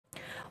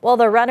Well,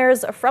 the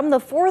runners from the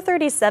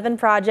 437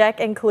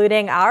 project,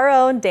 including our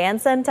own Dan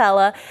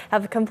Santella,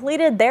 have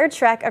completed their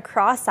trek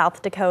across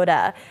South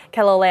Dakota.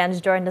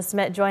 KELOLAND's Jordan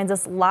Smith joins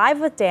us live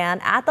with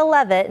Dan at the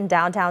Levitt in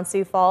downtown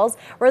Sioux Falls,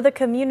 where the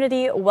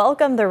community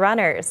welcomed the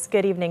runners.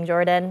 Good evening,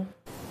 Jordan.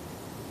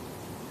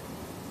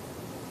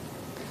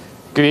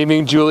 Good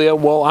evening, Julia.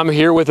 Well, I'm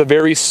here with a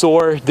very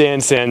sore Dan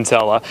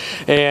Santella,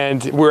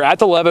 and we're at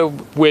the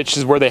Levitt, which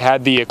is where they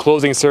had the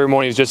closing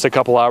ceremonies just a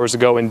couple hours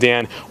ago. And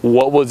Dan,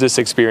 what was this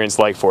experience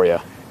like for you?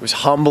 It was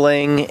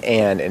humbling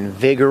and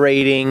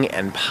invigorating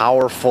and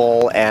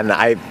powerful, and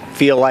I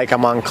feel like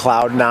I'm on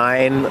cloud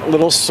nine. A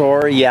little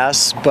sore,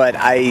 yes, but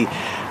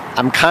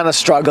I'm kind of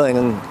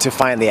struggling to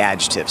find the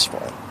adjectives for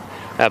it.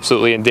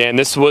 Absolutely. And Dan,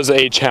 this was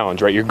a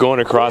challenge, right? You're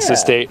going across the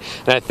state,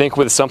 and I think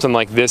with something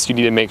like this, you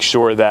need to make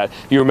sure that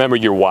you remember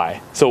your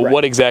why. So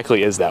what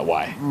exactly is that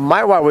why?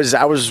 My why was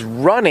I was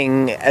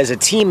running as a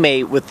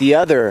teammate with the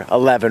other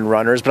 11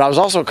 runners, but I was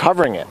also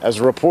covering it as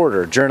a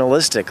reporter,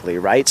 journalistically,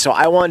 right? So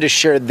I wanted to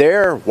share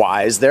their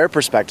whys, their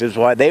perspectives,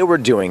 why they were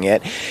doing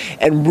it,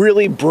 and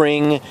really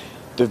bring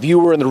the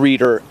viewer and the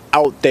reader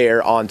out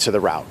there onto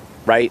the route,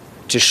 right?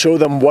 To show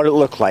them what it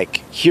looked like,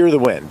 hear the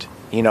wind.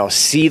 You know,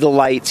 see the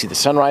light, see the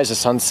sunrise, the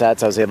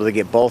sunsets. I was able to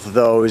get both of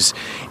those,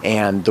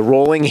 and the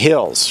rolling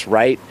hills,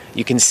 right?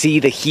 You can see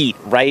the heat,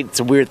 right?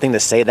 It's a weird thing to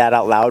say that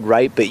out loud,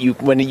 right? But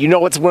when it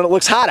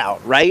looks hot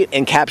out, right?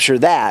 And capture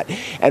that,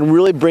 and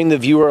really bring the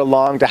viewer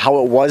along to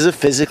how it was a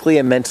physically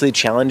and mentally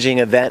challenging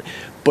event,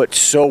 but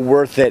so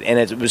worth it. And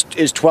it was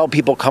 12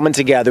 people coming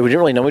together who didn't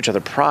really know each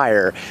other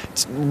prior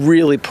to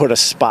really put a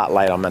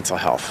spotlight on mental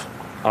health.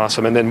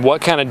 Awesome. And then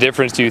what kind of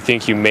difference do you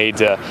think you made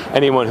to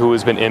anyone who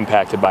has been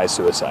impacted by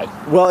suicide?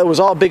 Well, it was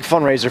all a big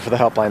fundraiser for the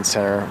Helpline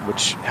Center,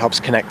 which helps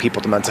connect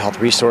people to mental health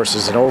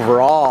resources. And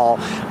overall,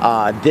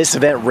 this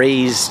event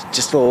raised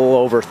just a little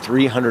over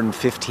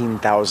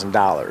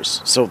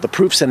 $315,000. So the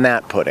proof's in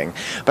that pudding.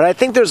 But I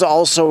think there's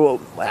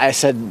also, I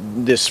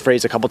said this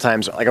phrase a couple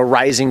times, like a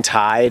rising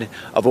tide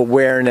of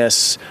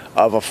awareness,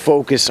 of a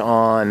focus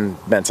on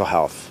mental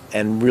health,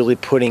 and really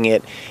putting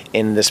it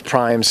in this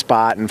prime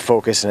spot and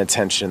focus and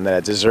attention that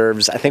it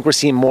deserves. I think we're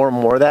seeing more and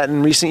more of that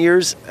in recent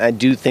years. I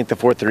do think the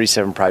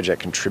 437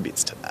 project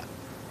contributes to that.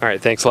 All right,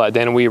 thanks a lot,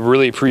 Dan. We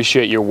really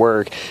appreciate your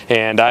work.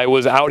 And I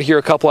was out here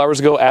a couple hours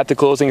ago at the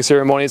closing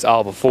ceremonies. I'll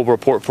have a full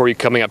report for you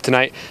coming up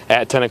tonight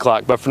at 10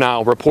 o'clock. But for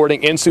now,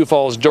 reporting in Sioux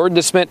Falls,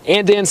 Jordan Smith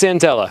and Dan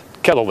Santella,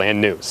 KELOLAND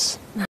News.